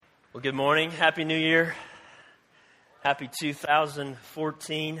Well, good morning. Happy New Year. Happy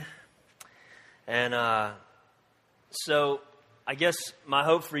 2014. And so I guess my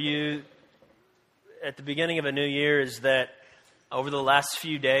hope for you at the beginning of a new year is that over the last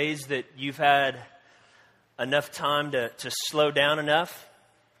few days that you've had enough time to slow down enough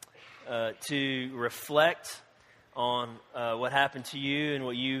to reflect on what happened to you and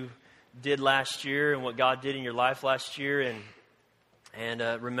what you did last year and what God did in your life last year, and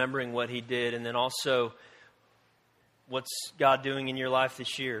remembering what He did, and then also what's God doing in your life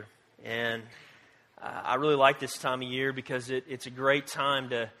this year. And I really like this time of year because it's a great time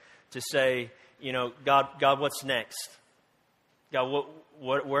to say, you know, God, what's next? God,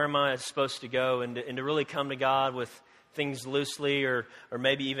 where am I supposed to go? And to really come to God with things loosely or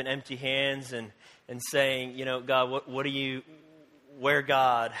maybe even empty hands and saying, you know, God, what do you, where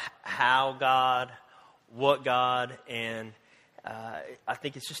God, how God, what God, and I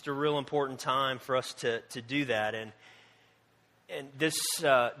think it's just a real important time for us to do that. And this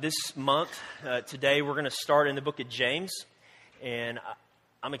month, today, we're going to start in the book of James, and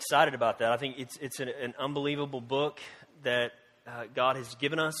I'm excited about that. I think it's an unbelievable book that God has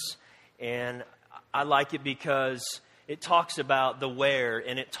given us, and I like it because it talks about the where,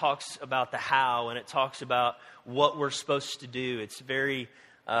 and it talks about the how, and it talks about what we're supposed to do. It's very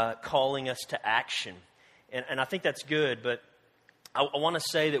calling us to action, and I think that's good, but I want to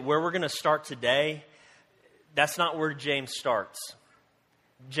say that where we're going to start today, that's not where James starts.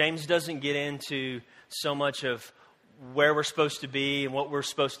 James doesn't get into so much of where we're supposed to be and what we're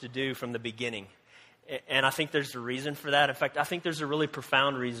supposed to do from the beginning. And I think there's a reason for that. In fact, I think there's a really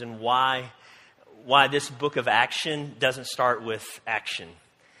profound reason why this book of action doesn't start with action.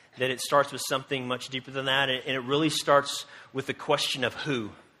 That it starts with something much deeper than that. And it really starts with the question of who.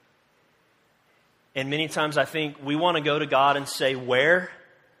 And many times I think we want to go to God and say where,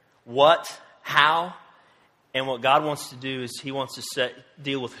 what, how, and what God wants to do is He wants to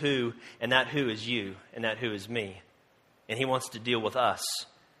deal with who, and that who is you, and that who is me. And He wants to deal with us.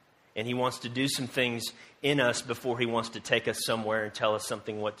 And He wants to do some things in us before He wants to take us somewhere and tell us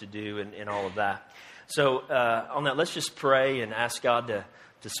something what to do and all of that. So on that, let's just pray and ask God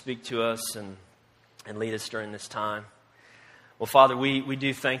to speak to us and lead us during this time. Well, Father, we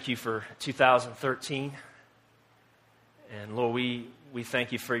do thank You for 2013. And Lord, we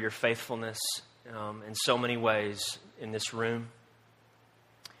thank You for Your faithfulness in so many ways in this room.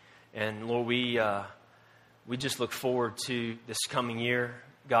 And Lord, we just look forward to this coming year.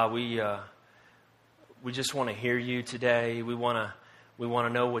 God, we just want to hear You today. We want to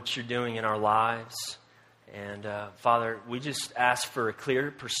know what You're doing in our lives. And Father, we just ask for a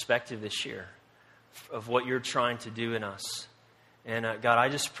clear perspective this year of what You're trying to do in us. And God, I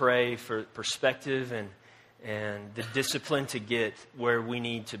just pray for perspective and the discipline to get where we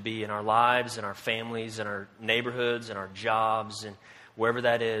need to be in our lives and our families and our neighborhoods and our jobs and wherever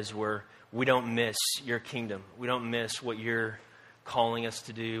that is, where we don't miss Your kingdom. We don't miss what You're calling us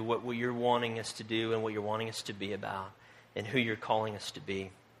to do, what You're wanting us to do, and what You're wanting us to be about, and who You're calling us to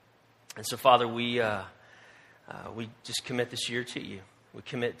be. And so, Father, we just commit this year to You. We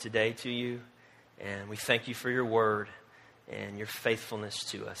commit today to You, and we thank You for Your word and Your faithfulness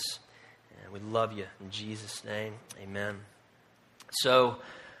to us. And we love You. In Jesus' name, amen. So,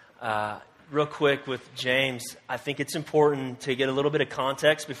 real quick with James, I think it's important to get a little bit of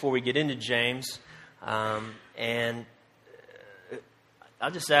context before we get into James. And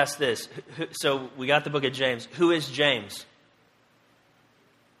I'll just ask this. So, we got the book of James. Who is James?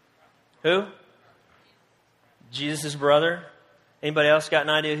 Who? Jesus' brother? Anybody else got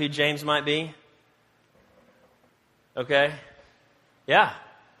an idea who James might be? Okay. Yeah.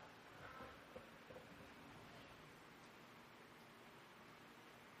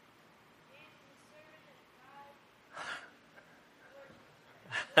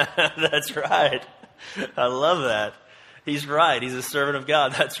 That's right. I love that. He's right. He's a servant of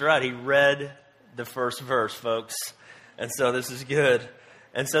God. That's right. He read the first verse, folks. And so this is good.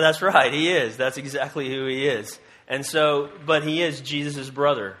 And so that's right. He is. That's exactly who he is. And so, but he is Jesus'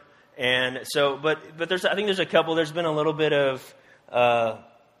 brother. And so, but I think there's been a little bit of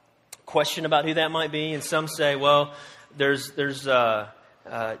question about who that might be. And some say, well, there's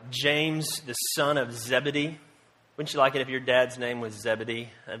James, the son of Zebedee. Wouldn't you like it if your dad's name was Zebedee?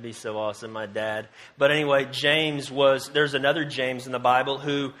 That'd be so awesome, my dad. But anyway, there's another James in the Bible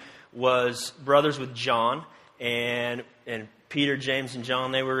who was brothers with John. And Peter, James, and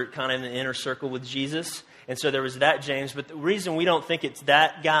John, they were kind of in the inner circle with Jesus. And so there was that James. But the reason we don't think it's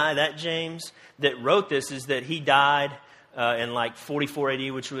that guy, that James, that wrote this is that he died in like 44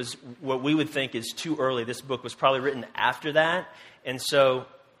 AD, which was what we would think is too early. This book was probably written after that. And so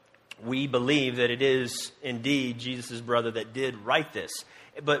we believe that it is indeed Jesus' brother that did write this.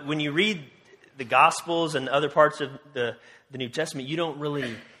 But when you read the Gospels and other parts of the New Testament, you don't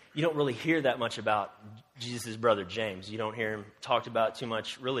really hear that much about Jesus' brother James. You don't hear him talked about too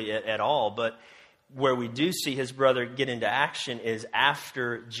much really at all. But where we do see his brother get into action is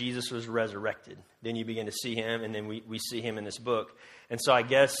after Jesus was resurrected. Then you begin to see him, and then we see him in this book. And so I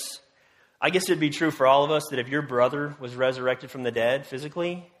guess it'd be true for all of us that if your brother was resurrected from the dead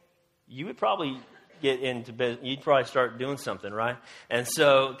physically, you would probably get into business. You'd probably start doing something, right? And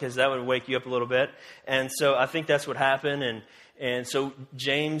so, because that would wake you up a little bit. And so I think that's what happened. And so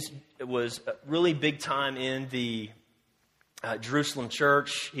James was really big time in the Jerusalem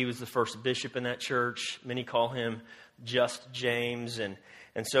church. He was the first bishop in that church. Many call him just James. And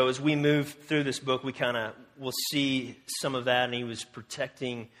so as we move through this book, we'll see some of that. And he was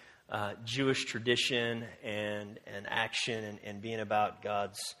protecting Jewish tradition and action and being about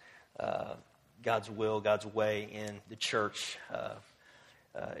God's will, God's way in the church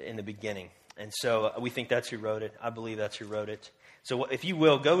in the beginning. And so we think that's who wrote it. I believe that's who wrote it. So if you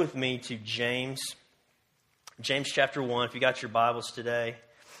will, go with me to James chapter 1, if you got your Bibles today.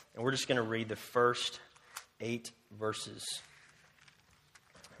 And we're just going to read the first 8 verses.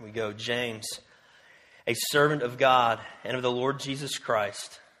 Here we go. James, a servant of God and of the Lord Jesus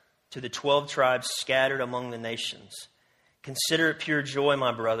Christ, to the 12 tribes scattered among the nations. Consider it pure joy,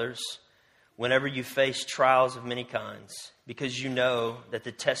 my brothers, whenever you face trials of many kinds, because you know that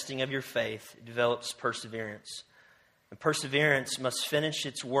the testing of your faith develops perseverance. And perseverance must finish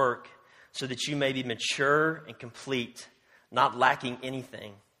its work so that you may be mature and complete, not lacking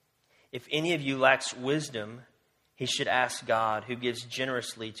anything. If any of you lacks wisdom, he should ask God, who gives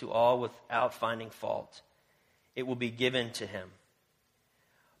generously to all without finding fault. It will be given to him.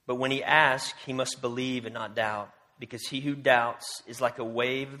 But when he asks, he must believe and not doubt, because he who doubts is like a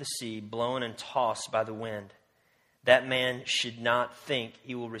wave of the sea blown and tossed by the wind. That man should not think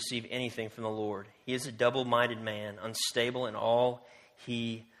he will receive anything from the Lord. He is a double-minded man, unstable in all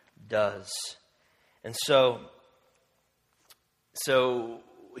he does. And so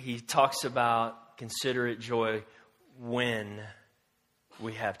he talks about consider it joy when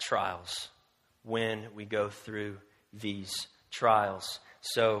we have trials, when we go through these trials.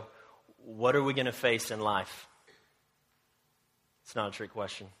 So what are we going to face in life? It's not a trick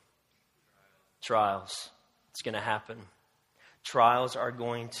question. Trials. It's going to happen. Trials are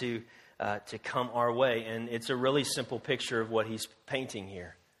going to come our way. And it's a really simple picture of what he's painting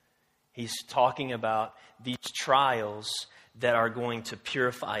here. He's talking about these trials that are going to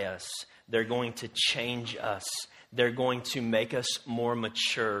purify us. They're going to change us. They're going to make us more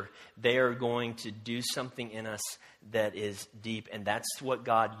mature. They are going to do something in us that is deep. And that's what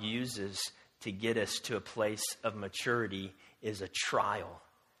God uses to get us to a place of maturity, is a trial.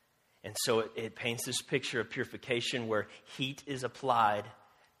 And so it paints this picture of purification where heat is applied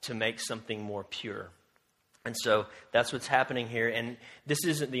to make something more pure. And so that's what's happening here. And this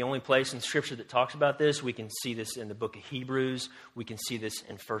isn't the only place in Scripture that talks about this. We can see this in the book of Hebrews. We can see this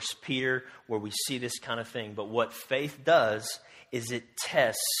in 1 Peter, where we see this kind of thing. But what faith does is it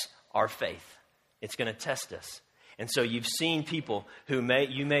tests our faith. It's going to test us. And so you've seen people you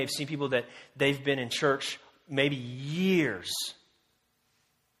may have seen people that they've been in church maybe years,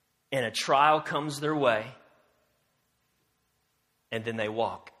 and a trial comes their way, and then they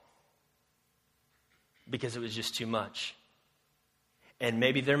walk because it was just too much. And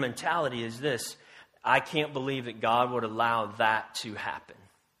maybe their mentality is this: I can't believe that God would allow that to happen.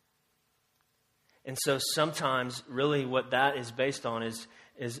 And so sometimes really what that is based on is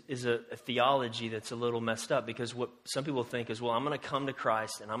a theology that's a little messed up, because what some people think is, well, I'm going to come to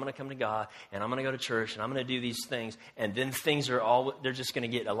Christ and I'm going to come to God and I'm going to go to church and I'm going to do these things, and then things they're just going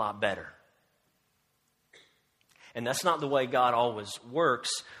to get a lot better. And that's not the way God always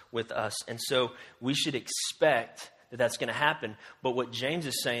works with us. And so we should expect that that's going to happen. But what James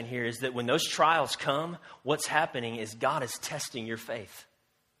is saying here is that when those trials come, what's happening is God is testing your faith.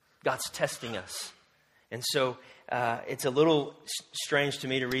 God's testing us. And so it's a little strange to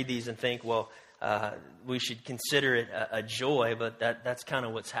me to read these and think, well, we should consider it a joy, but that's kind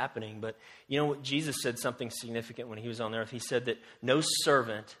of what's happening. But you know what? Jesus said something significant when he was on earth. He said that no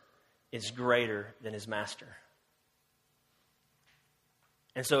servant is greater than his master.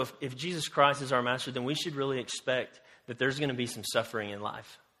 And so if Jesus Christ is our master, then we should really expect that there's going to be some suffering in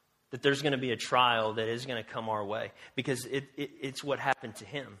life, that there's going to be a trial that is going to come our way, because it's what happened to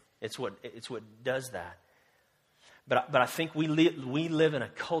him. It's what does that. But I think we live in a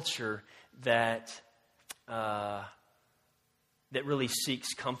culture that really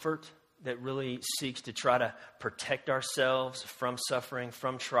seeks comfort that really seeks to try to protect ourselves from suffering,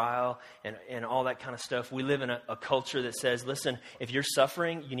 from trial, and all that kind of stuff. We live in a culture that says, listen, if you're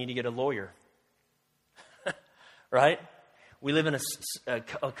suffering, you need to get a lawyer. Right? We live in a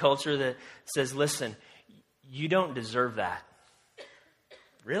culture that says, listen, you don't deserve that.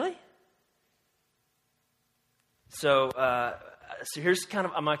 Really? So here's kind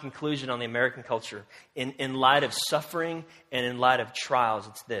of my conclusion on the American culture. In light of suffering and in light of trials,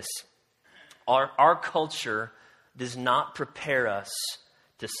 it's this. Our culture does not prepare us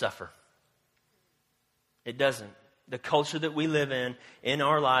to suffer. It doesn't. The culture that we live in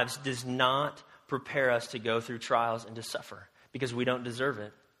our lives, does not prepare us to go through trials and to suffer because we don't deserve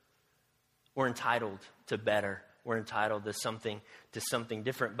it. We're entitled to better. We're entitled to something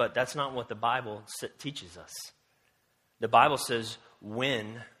different. But that's not what the Bible teaches us. The Bible says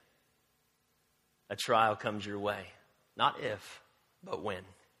when a trial comes your way. Not if, but when.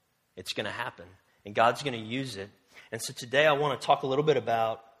 It's going to happen. And God's going to use it. And so today I want to talk a little bit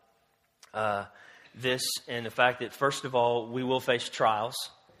about this and the fact that, first of all, we will face trials.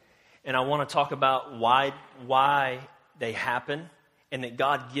 And I want to talk about why they happen and that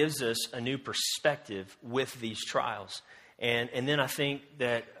God gives us a new perspective with these trials. And then I think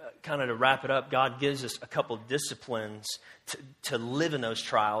that kind of to wrap it up, God gives us a couple of disciplines to live in those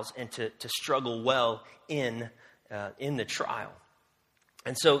trials and to struggle well in the trial.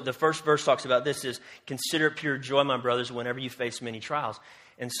 And so the first verse talks about this is, consider it pure joy, my brothers, whenever you face many trials.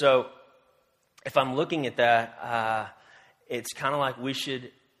 And so if I'm looking at that, it's kind of like we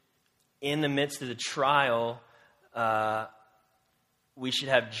should, in the midst of the trial, we should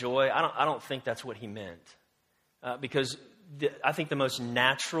have joy. I don't think that's what he meant. Because I think the most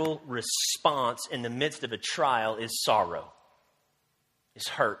natural response in the midst of a trial is sorrow, is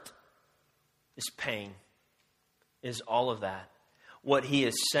hurt, is pain, is all of that. What he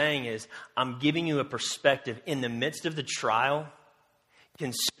is saying is, I'm giving you a perspective in the midst of the trial.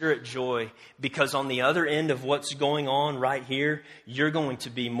 Consider it joy, because on the other end of what's going on right here, you're going to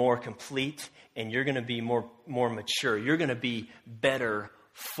be more complete and you're going to be more mature. You're going to be better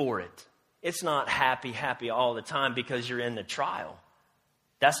for it. It's not happy all the time because you're in the trial.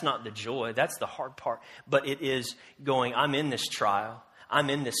 That's not the joy. That's the hard part. But it is going, I'm in this trial. I'm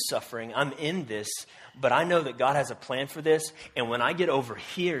in this suffering. I'm in this. But I know that God has a plan for this. And when I get over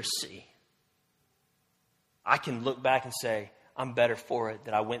here, I can look back and say, I'm better for it,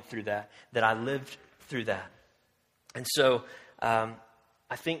 that I went through that I lived through that. And so I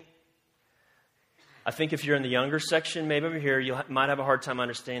think if you're in the younger section, maybe over here, you might have a hard time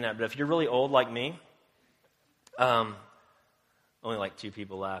understanding that. But if you're really old like me, only like 2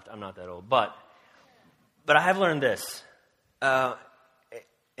 people laughed. I'm not that old. But I have learned this.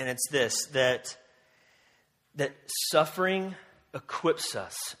 And it's this, that suffering equips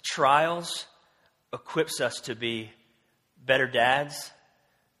us. Trials equips us to be better dads,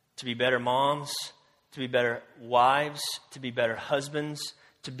 to be better moms, to be better wives, to be better husbands,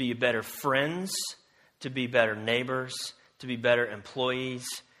 to be better friends, to be better neighbors, to be better employees.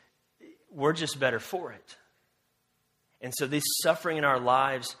 We're just better for it. And so this suffering in our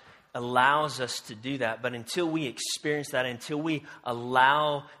lives allows us to do that. But until we experience that, until we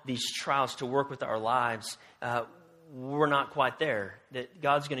allow these trials to work with our lives, we're not quite there. That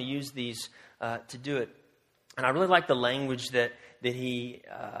God's going to use these to do it. And I really like the language that he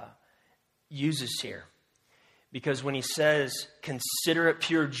uses here. Because when he says, consider it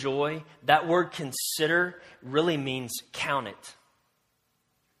pure joy, that word consider really means count it.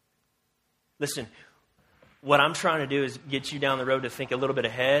 Listen, what I'm trying to do is get you down the road to think a little bit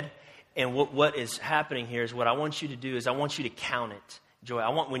ahead. And what is happening here is what I want you to do is I want you to count it, joy.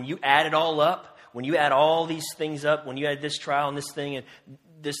 When you add it all up, when you add all these things up, when you add this trial and this thing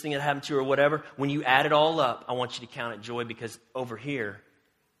that happened to you or whatever, when you add it all up, I want you to count it joy, because over here,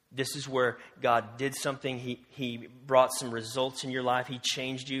 this is where God did something. He brought some results in your life. He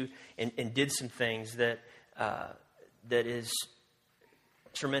changed you and did some things that is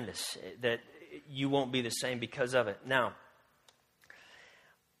tremendous, that you won't be the same because of it. Now,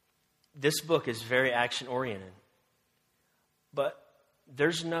 this book is very action-oriented, but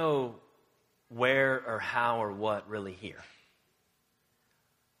there's no where or how or what really here.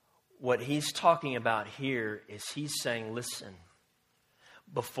 What he's talking about here is he's saying, listen,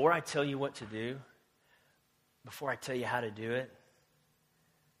 before I tell you what to do, before I tell you how to do it,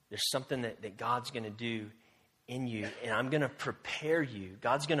 there's something that God's going to do in you, and I'm going to prepare you.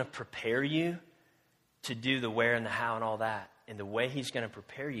 God's going to prepare you to do the where and the how and all that. And the way he's going to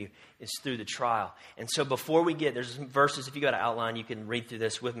prepare you is through the trial. And so before we there's some verses, if you got an outline, you can read through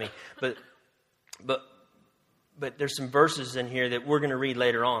this with me. But but there's some verses in here that we're going to read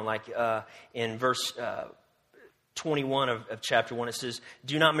later on, like in verse 21 of chapter 1, it says,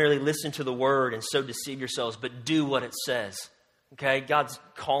 "Do not merely listen to the word and so deceive yourselves, but do what it says." Okay, God's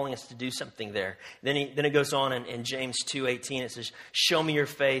calling us to do something there. Then it goes on in James 2:18, it says, "Show me your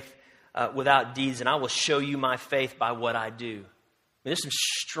faith without deeds, and I will show you my faith by what I do." I mean, there's some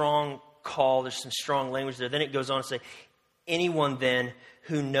strong call, there's some strong language there. Then it goes on to say, "Anyone then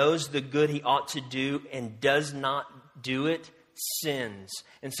who knows the good he ought to do and does not do it sins."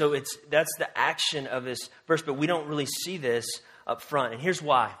 And so that's the action of this verse, but we don't really see this up front. And here's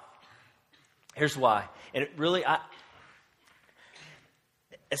why. Here's why. And it really,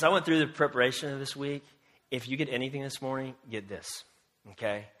 as I went through the preparation of this week, if you get anything this morning, get this,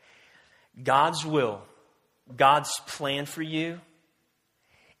 okay? God's will, God's plan for you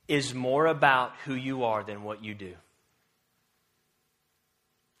is more about who you are than what you do.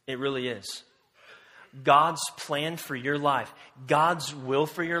 It really is. God's plan for your life, God's will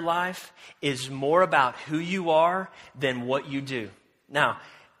for your life is more about who you are than what you do. Now,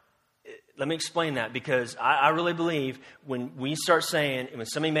 let me explain that, because I really believe when we start saying, when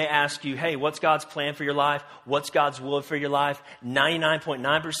somebody may ask you, hey, what's God's plan for your life? What's God's will for your life?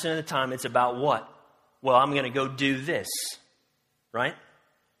 99.9% of the time, it's about what? Well, I'm going to go do this, right?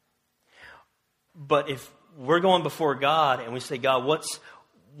 But if we're going before God and we say, God,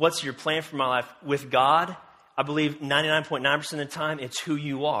 what's your plan for my life? With God, I believe 99.9% of the time, it's who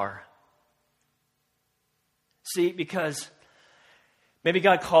you are. See, because maybe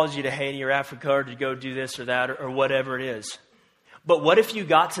God calls you to Haiti or Africa or to go do this or that or whatever it is. But what if you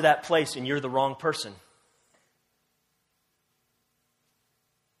got to that place and you're the wrong person?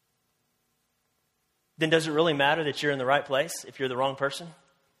 Then does it really matter that you're in the right place if you're the wrong person?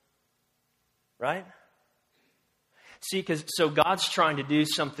 Right? See, so God's trying to do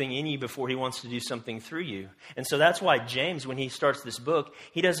something in you before he wants to do something through you. And so that's why James, when he starts this book,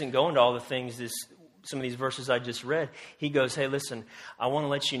 he doesn't go into all the things, some of these verses I just read. He goes, hey, listen, I want to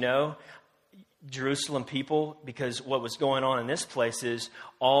let you know, Jerusalem people, because what was going on in this place is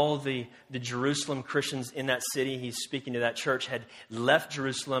all the Jerusalem Christians in that city, he's speaking to that church, had left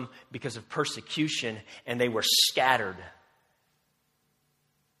Jerusalem because of persecution, and they were scattered.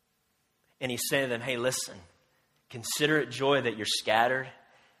 And he's saying to them, hey, listen, consider it joy that you're scattered.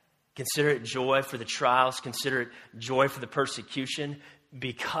 Consider it joy for the trials. Consider it joy for the persecution,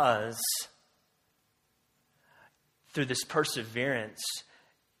 because through this perseverance,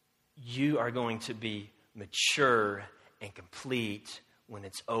 you are going to be mature and complete when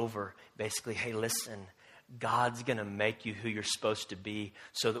it's over. Basically, hey, listen, God's going to make you who you're supposed to be,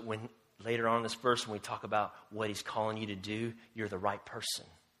 so that when later on in this verse, when we talk about what he's calling you to do, you're the right person.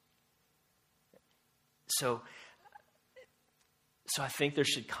 So I think there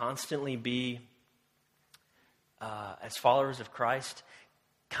should constantly be, as followers of Christ,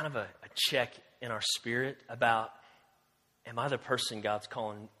 kind of a check in our spirit about, am I the person God's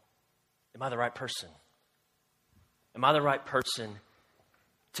calling? Am I the right person? Am I the right person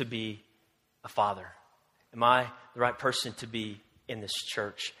to be a father? Am I the right person to be in this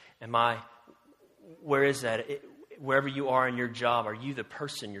church? Where is that? Wherever you are in your job, are you the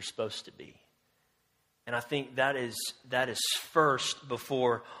person you're supposed to be? And I think that is first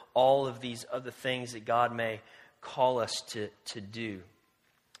before all of these other things that God may call us to do.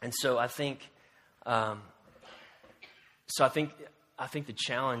 And so I think the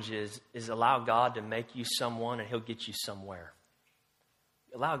challenge is allow God to make you someone, and he'll get you somewhere.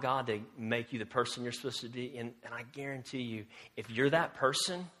 Allow God to make you the person you're supposed to be. And I guarantee you, if you're that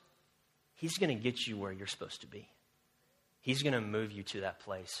person, he's going to get you where you're supposed to be. He's going to move you to that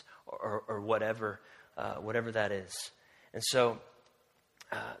place or whatever that is. And so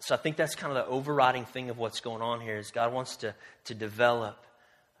I think that's kind of the overriding thing of what's going on here, is God wants to develop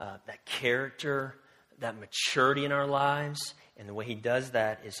that character, that maturity in our lives. And the way he does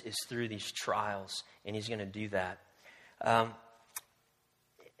that is through these trials. And he's going to do that.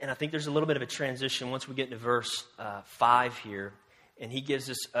 And I think there's a little bit of a transition once we get into verse 5 here. And he gives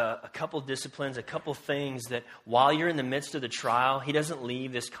us a couple disciplines, a couple things that while you're in the midst of the trial, he doesn't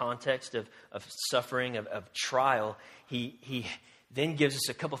leave this context of suffering, of trial. He then gives us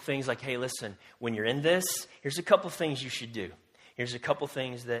a couple things like, hey, listen, when you're in this, here's a couple things you should do. Here's a couple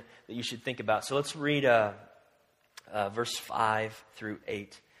things that you should think about. So let's read verse 5 through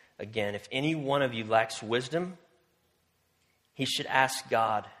 8 again. If any one of you lacks wisdom, he should ask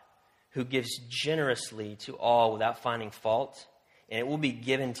God, who gives generously to all without finding fault, and it will be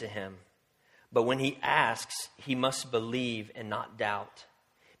given to him. But when he asks, he must believe and not doubt,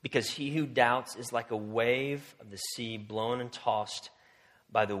 because he who doubts is like a wave of the sea blown and tossed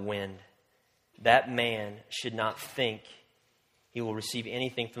by the wind. that man should not think he will receive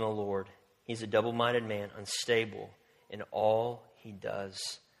anything from the Lord. He's a double-minded man, unstable in all he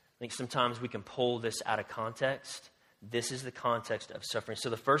does. I think sometimes we can pull this out of context. This is the context of suffering. So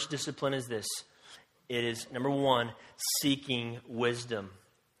the first discipline is this. It is, number one, seeking wisdom.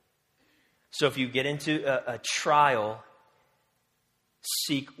 So if you get into a trial,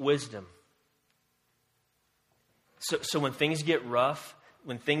 seek wisdom. So when things get rough,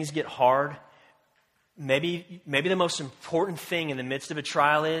 when things get hard, maybe the most important thing in the midst of a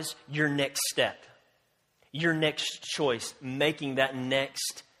trial is your next step, your next choice, making that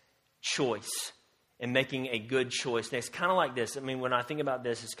next choice and making a good choice. And it's kind of like this. I mean, when I think about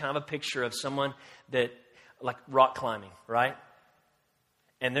this, it's kind of a picture of someone that, like rock climbing, right?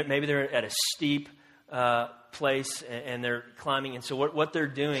 And maybe they're at a steep place and they're climbing. And so what they're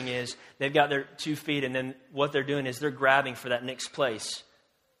doing is they've got their 2 feet, and then what they're doing is they're grabbing for that next place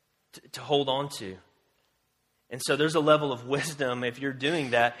to hold on to. And so there's a level of wisdom if you're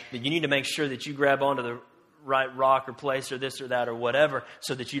doing that you need to make sure that you grab onto the right rock or place or this or that or whatever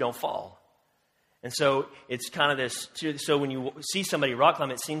so that you don't fall. And so it's kind of this, so when you see somebody rock climb,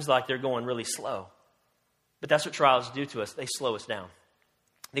 it seems like they're going really slow. But that's what trials do to us. They slow us down.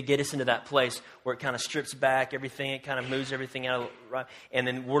 They get us into that place where it kind of strips back everything. It kind of moves everything out. Right? And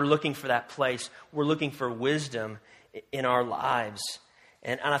then we're looking for that place. We're looking for wisdom in our lives.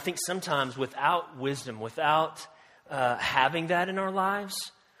 And I think sometimes without wisdom, without having that in our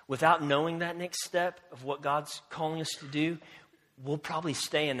lives, without knowing that next step of what God's calling us to do, we'll probably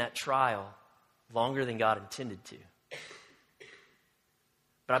stay in that trial longer than God intended to.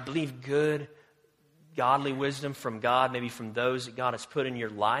 But I believe good, godly wisdom from God, maybe from those that God has put in your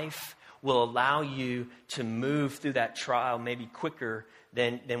life, will allow you to move through that trial maybe quicker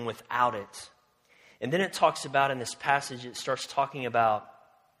than without it. And then it talks about in this passage, it starts talking about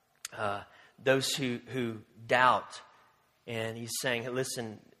those who doubt. And he's saying,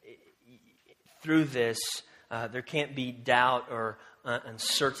 listen, through this, there can't be doubt or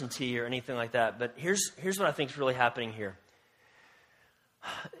uncertainty or anything like that. But here's what I think is really happening here.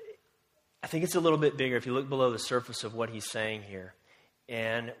 I think it's a little bit bigger if you look below the surface of what he's saying here.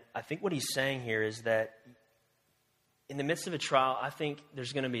 And I think what he's saying here is that in the midst of a trial, I think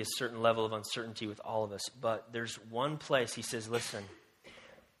there's going to be a certain level of uncertainty with all of us. But there's one place he says, listen,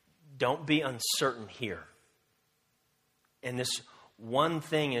 don't be uncertain here. And this one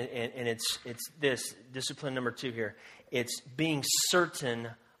thing, and it's this, discipline number 2 here. It's being certain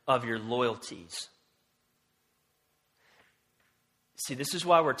of your loyalties. See, this is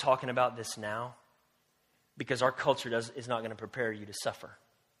why we're talking about this now. Because our culture is not going to prepare you to suffer.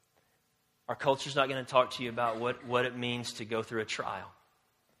 Our culture's not going to talk to you about what it means to go through a trial.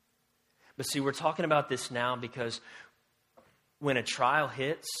 But see, we're talking about this now because when a trial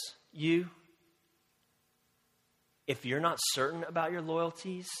hits you, if you're not certain about your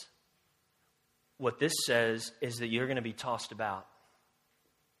loyalties, what this says is that you're going to be tossed about.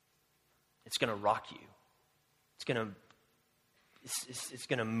 It's going to rock you. It's going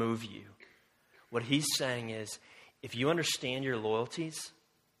to move you. What he's saying is, if you understand your loyalties,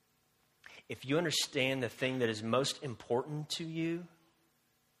 if you understand the thing that is most important to you,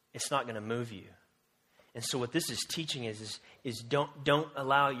 it's not going to move you. And so what this is teaching is don't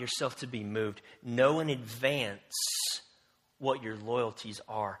allow yourself to be moved. Know in advance what your loyalties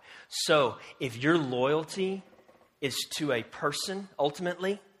are. So if your loyalty is to a person,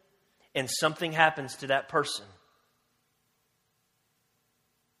 ultimately, and something happens to that person,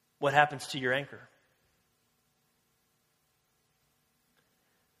 what happens to your anchor?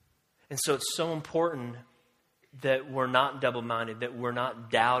 And so it's so important that we're not double-minded, that we're not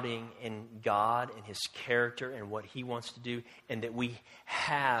doubting in God and His character and what He wants to do, and that we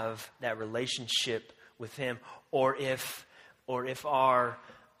have that relationship with Him. Or if our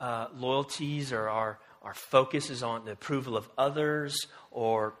loyalties or our focus is on the approval of others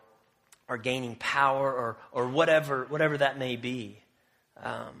or gaining power or whatever that may be.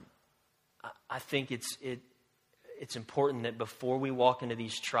 I think it's important that before we walk into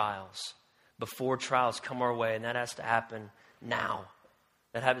these trials, before trials come our way, and that has to happen now.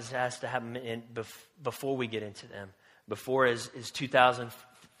 That has to happen before we get into them. Before as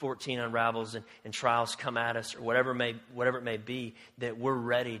 2014 unravels and trials come at us, or whatever it may be, that we're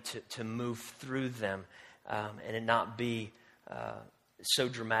ready to move through them and it not be so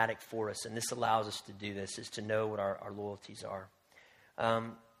dramatic for us. And this allows us to do this, is to know what our loyalties are.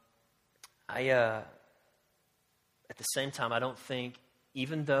 At the same time, I don't think,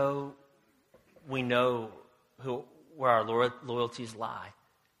 even though we know where our loyalties lie,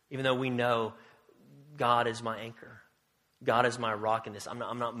 even though we know God is my anchor, God is my rock in this. I'm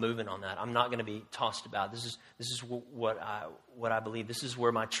not moving on that. I'm not going to be tossed about. This is what I believe. This is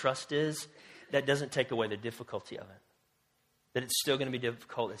where my trust is. That doesn't take away the difficulty of it. That it's still going to be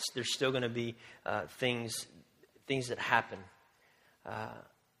difficult. There's still going to be things that happen.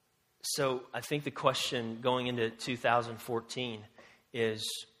 So I think the question going into 2014 is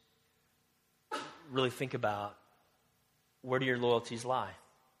really think about, where do your loyalties lie?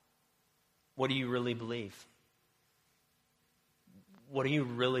 What do you really believe? What are you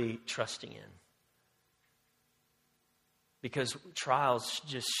really trusting in? Because trials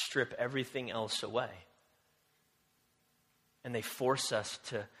just strip everything else away. And they force us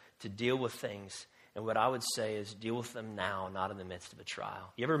to deal with things. And what I would say is deal with them now, not in the midst of a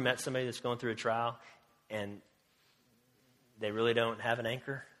trial. You ever met somebody that's going through a trial and they really don't have an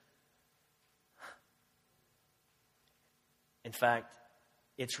anchor? In fact,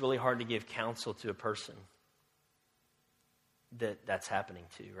 it's really hard to give counsel to a person that's happening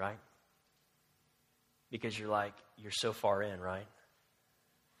to, right? Because you're so far in, right?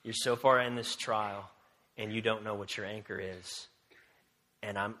 You're so far in this trial and you don't know what your anchor is.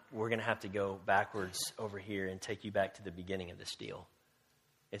 And we're going to have to go backwards over here and take you back to the beginning of this deal.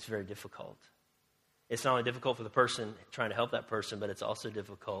 It's very difficult. It's not only difficult for the person trying to help that person, but it's also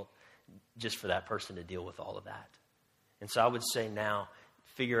difficult just for that person to deal with all of that. And so I would say now,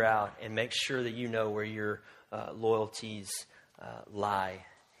 figure out and make sure that you know where your loyalties lie,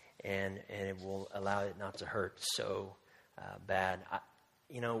 and it will allow it not to hurt so bad.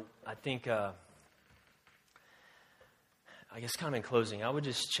 I think, I guess kind of in closing, I would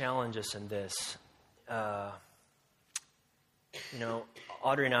just challenge us in this.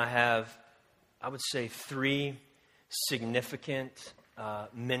 Audrey and I have, I would say, 3 significant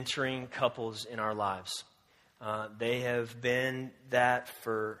mentoring couples in our lives. They have been that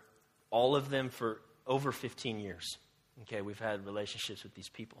for all of them for over 15 years. Okay, we've had relationships with these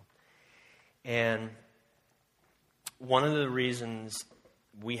people. And one of the reasons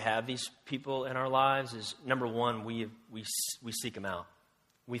we have these people in our lives is, number one, we seek them out.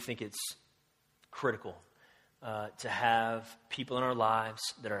 We think it's critical to have people in our lives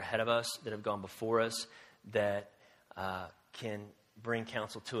that are ahead of us, that have gone before us, that can bring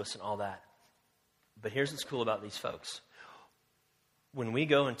counsel to us and all that. But here's what's cool about these folks. When we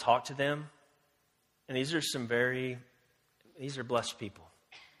go and talk to them, and these are blessed people.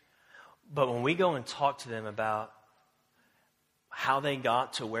 But when we go and talk to them about how they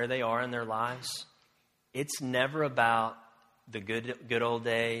got to where they are in their lives, it's never about the good old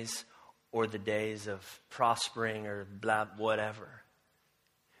days or the days of prospering or blah, whatever.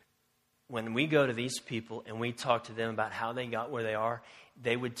 When we go to these people and we talk to them about how they got where they are,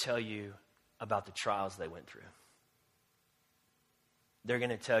 they would tell you about the trials they went through. They're going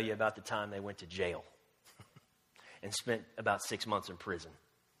to tell you about the time they went to jail and spent about 6 months in prison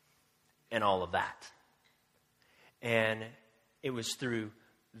and all of that. And it was through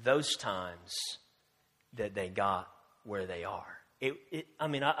those times that they got where they are.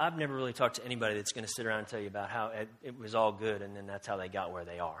 I've never really talked to anybody that's going to sit around and tell you about how it was all good and then that's how they got where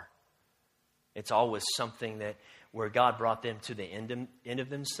they are. It's always something where God brought them to the end of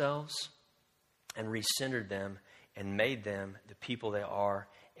themselves and recentered them and made them the people they are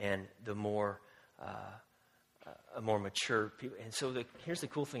and the more a more mature people. And so here's the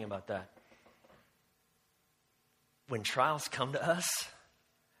cool thing about that. When trials come to us,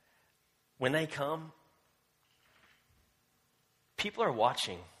 when they come, people are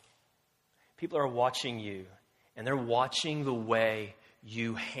watching. People are watching you, and they're watching the way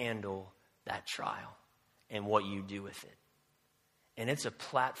you handle that trial and what you do with it. And it's a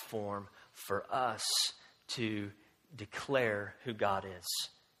platform for us to declare who God is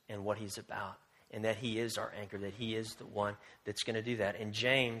and what He's about, and that He is our anchor, that He is the one that's going to do that. And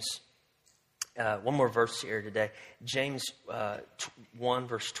James, one more verse here today. James 1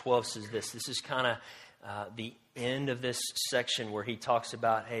 verse 12 says this. This is kind of the end of this section where he talks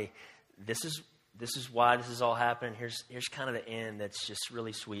about, hey, this is why this is all happening. Here's kind of the end that's just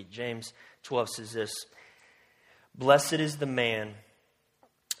really sweet. James 12 says this: "Blessed is the man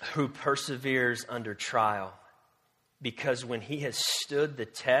who perseveres under trial, because when he has stood the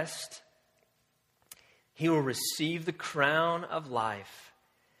test, he will receive the crown of life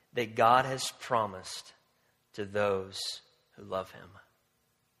that God has promised to those who love Him."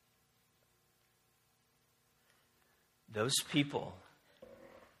 Those people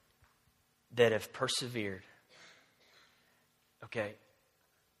that have persevered, okay,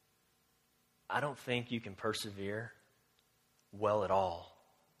 I don't think you can persevere well at all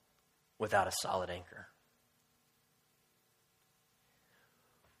without a solid anchor.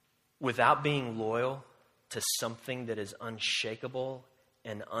 Without being loyal to something that is unshakable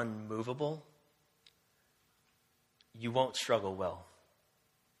and unmovable, you won't struggle well.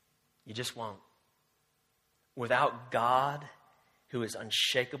 You just won't. Without God, who is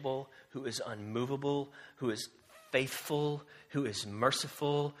unshakable, who is unmovable, who is faithful, who is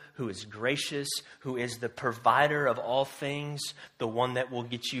merciful, who is gracious, who is the provider of all things, the one that will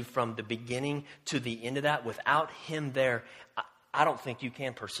get you from the beginning to the end of that. Without him there, I don't think you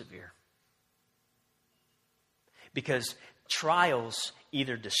can persevere. Because trials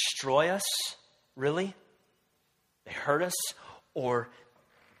either destroy us, really, they hurt us, or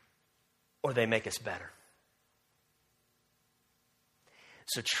they make us better.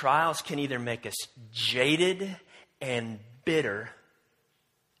 So trials can either make us jaded and bitter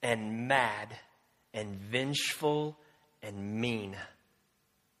and mad and vengeful and mean,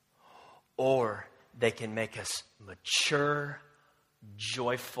 or they can make us mature,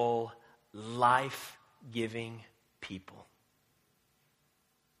 joyful, life-giving people.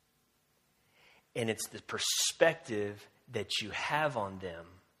 And it's the perspective that you have on them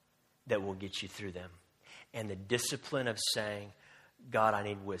that will get you through them. And the discipline of saying, God, I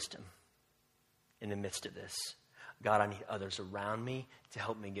need wisdom in the midst of this. God, I need others around me to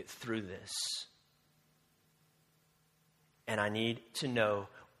help me get through this. And I need to know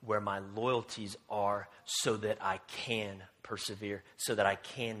where my loyalties are so that I can persevere, so that I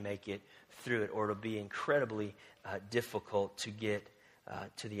can make it through it, or it'll be incredibly difficult to get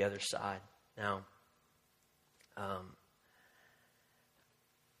to the other side. Now,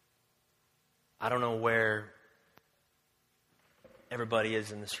 I don't know where everybody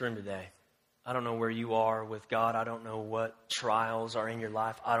is in this room today. I don't know where you are with God. I don't know what trials are in your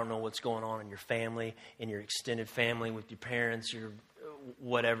life. I don't know what's going on in your family, in your extended family, with your parents, your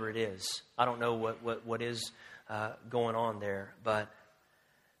whatever it is. I don't know what is going on there. But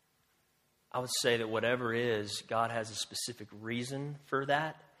I would say that whatever is, God has a specific reason for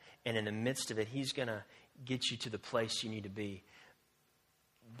that. And in the midst of it, he's going to get you to the place you need to be.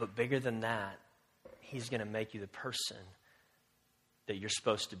 But bigger than that, he's going to make you the person that you're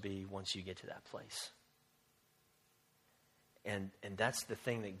supposed to be once you get to that place. And that's the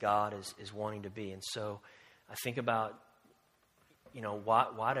thing that God is wanting to be. And so I think about,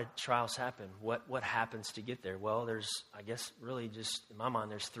 why do trials happen? What happens to get there? Well, there's, I guess, really just, in my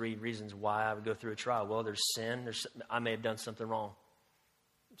mind, there's three reasons why I would go through a trial. Well, there's sin. I may have done something wrong.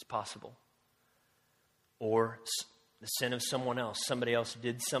 It's possible. Or the sin of someone else. Somebody else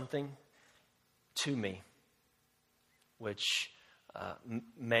did something to me, which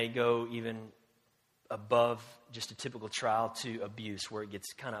may go even above just a typical trial to abuse, where it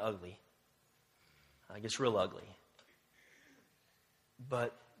gets kind of ugly. It gets real ugly.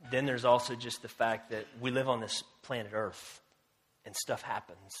 But then there's also just the fact that we live on this planet Earth, and stuff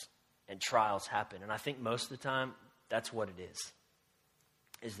happens, and trials happen. And I think most of the time, that's what it is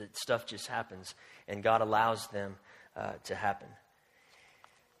that stuff just happens, and God allows them to happen.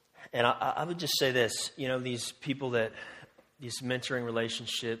 And I would just say this, these people these mentoring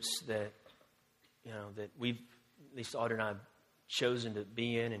relationships that we've, at least Audrey and I, have chosen to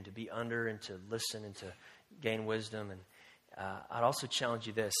be in and to be under and to listen and to gain wisdom. And I'd also challenge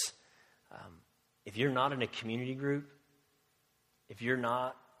you this. If you're not in a community group, if you're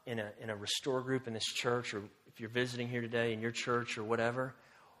not in a restore group in this church, or if you're visiting here today in your church or whatever,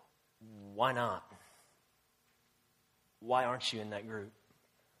 why not? Why aren't you in that group?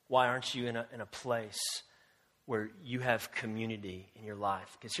 Why aren't you in a place where you have community in your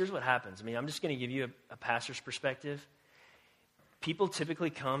life? Because here's what happens. I'm just going to give you a pastor's perspective. People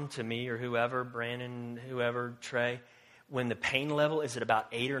typically come to me or whoever, Brandon, whoever, Trey, when the pain level is at about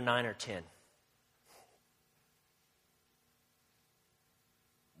 8 or 9 or 10.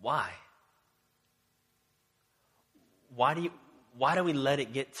 Why? Why do we let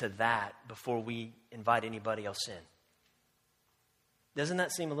it get to that before we invite anybody else in? Doesn't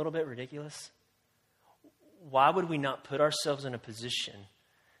that seem a little bit ridiculous? Why would we not put ourselves in a position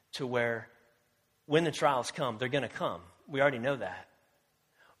to where when the trials come, they're going to come. We already know that.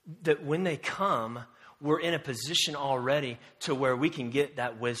 That when they come, we're in a position already to where we can get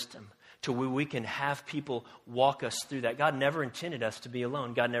that wisdom, to where we can have people walk us through that. God never intended us to be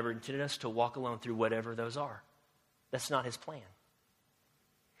alone. God never intended us to walk alone through whatever those are. That's not his plan.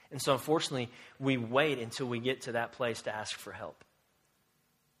 And so unfortunately, we wait until we get to that place to ask for help.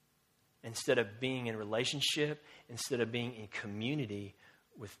 Instead of being in relationship, instead of being in community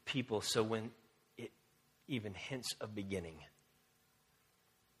with people, so when it even hints of beginning,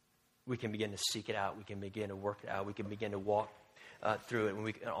 we can begin to seek it out. We can begin to work it out. We can begin to walk through it,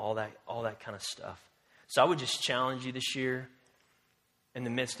 and all that kind of stuff. So I would just challenge you this year, in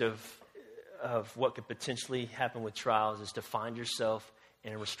the midst of of what could potentially happen with trials is to find yourself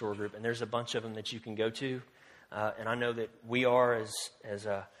in a restore group. And there's a bunch of them that you can go to. And I know that we are, as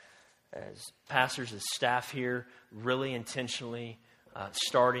pastors, as staff here, really intentionally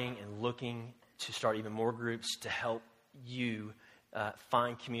starting and looking to start even more groups to help you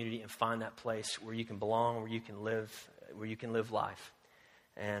find community and find that place where you can belong, where you can live life.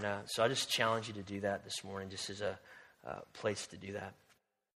 And so I just challenge you to do that this morning, just as a place to do that.